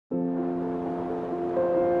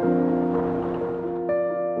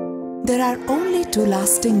There are only two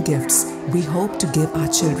lasting gifts we hope to give our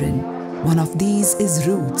children. One of these is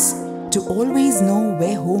roots, to always know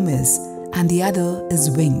where home is, and the other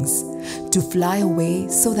is wings, to fly away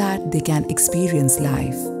so that they can experience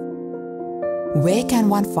life. Where can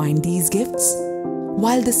one find these gifts?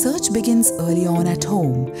 While the search begins early on at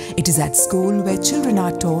home, it is at school where children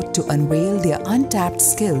are taught to unveil their untapped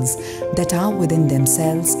skills that are within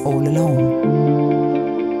themselves all along.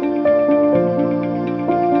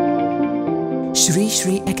 Shri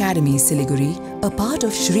Shri Academy Siliguri, a part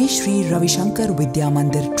of Shri Shri Ravi Shankar Vidya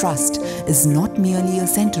Mandir Trust, is not merely a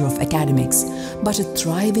center of academics, but a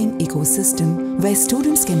thriving ecosystem where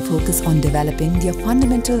students can focus on developing their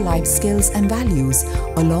fundamental life skills and values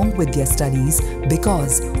along with their studies,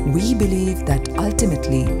 because we believe that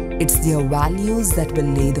ultimately it's their values that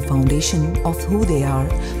will lay the foundation of who they are,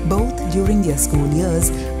 both during their school years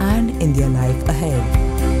and in their life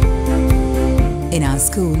ahead. In our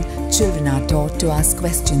school, children are taught to ask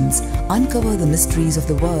questions, uncover the mysteries of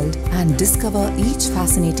the world, and discover each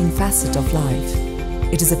fascinating facet of life.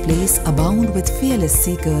 It is a place abound with fearless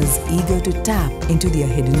seekers eager to tap into their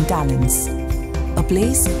hidden talents. A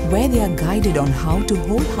place where they are guided on how to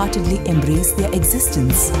wholeheartedly embrace their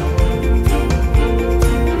existence.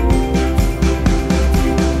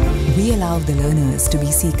 We allow the learners to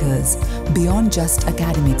be seekers beyond just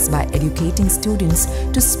academics by educating students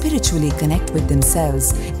to spiritually connect with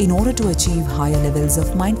themselves in order to achieve higher levels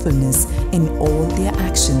of mindfulness in all their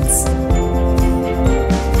actions.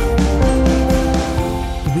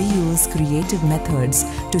 We use creative methods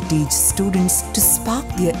to teach students to spark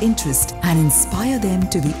their interest and inspire them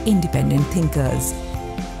to be independent thinkers.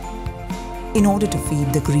 In order to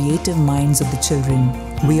feed the creative minds of the children,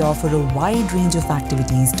 we offer a wide range of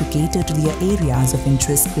activities to cater to their areas of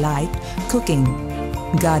interest like cooking,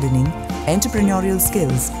 gardening, entrepreneurial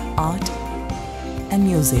skills, art, and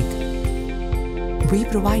music. We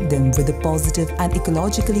provide them with a positive and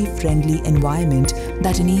ecologically friendly environment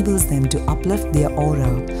that enables them to uplift their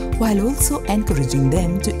aura, while also encouraging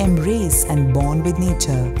them to embrace and bond with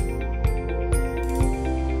nature.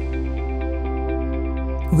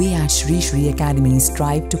 We at Shri Shri Academy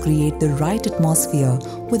strive to create the right atmosphere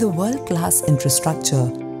with a world-class infrastructure,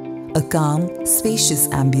 a calm, spacious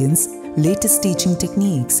ambience, latest teaching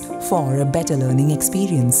techniques for a better learning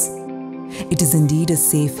experience. It is indeed a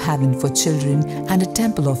safe haven for children and a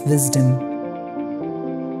temple of wisdom.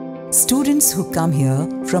 Students who come here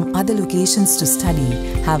from other locations to study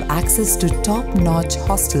have access to top-notch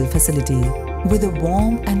hostel facility with a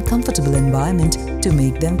warm and comfortable environment to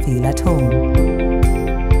make them feel at home.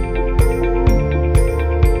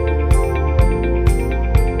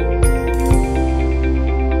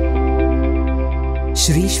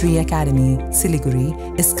 Shri Shri Academy,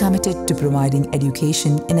 Siliguri is committed to providing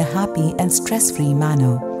education in a happy and stress-free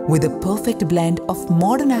manner, with a perfect blend of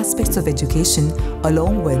modern aspects of education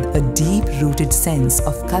along with a deep-rooted sense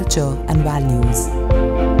of culture and values.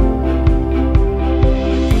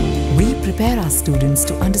 We prepare our students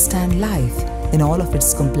to understand life in all of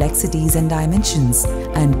its complexities and dimensions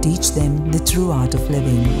and teach them the true art of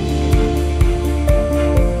living.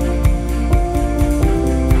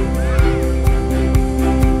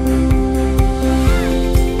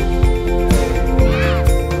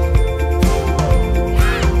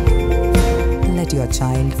 Your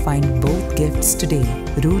child find both gifts today,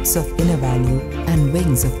 roots of inner value and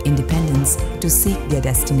wings of independence to seek their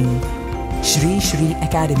destiny. Shri Shri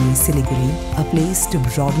Academy Siliguri, a place to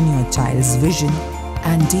broaden your child's vision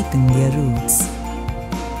and deepen their roots.